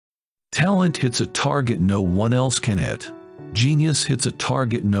Talent hits a target no one else can hit. Genius hits a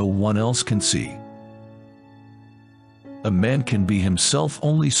target no one else can see. A man can be himself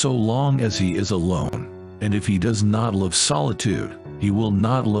only so long as he is alone, and if he does not love solitude, he will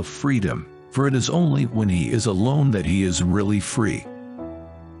not love freedom, for it is only when he is alone that he is really free.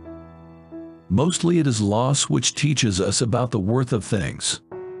 Mostly it is loss which teaches us about the worth of things.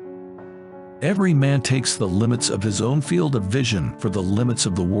 Every man takes the limits of his own field of vision for the limits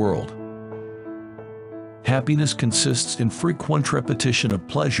of the world. Happiness consists in frequent repetition of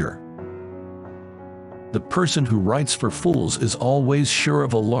pleasure. The person who writes for fools is always sure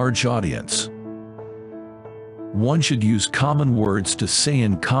of a large audience. One should use common words to say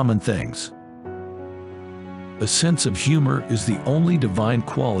in common things. A sense of humor is the only divine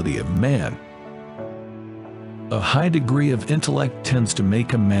quality of man. A high degree of intellect tends to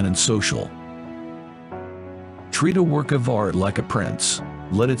make a man unsocial. Treat a work of art like a prince.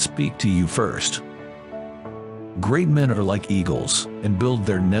 Let it speak to you first. Great men are like eagles, and build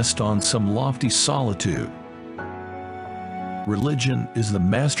their nest on some lofty solitude. Religion is the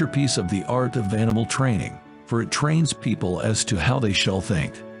masterpiece of the art of animal training, for it trains people as to how they shall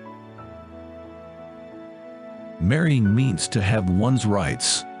think. Marrying means to have one's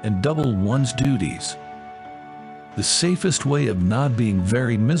rights, and double one's duties. The safest way of not being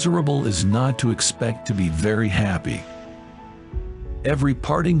very miserable is not to expect to be very happy. Every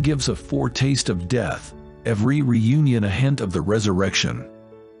parting gives a foretaste of death, every reunion a hint of the resurrection.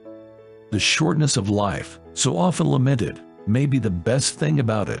 The shortness of life, so often lamented, may be the best thing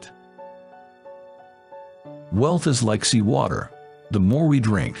about it. Wealth is like sea water. The more we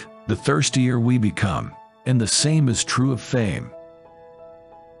drink, the thirstier we become, and the same is true of fame.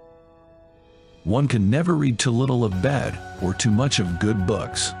 One can never read too little of bad, or too much of good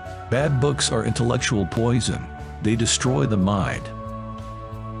books. Bad books are intellectual poison. They destroy the mind.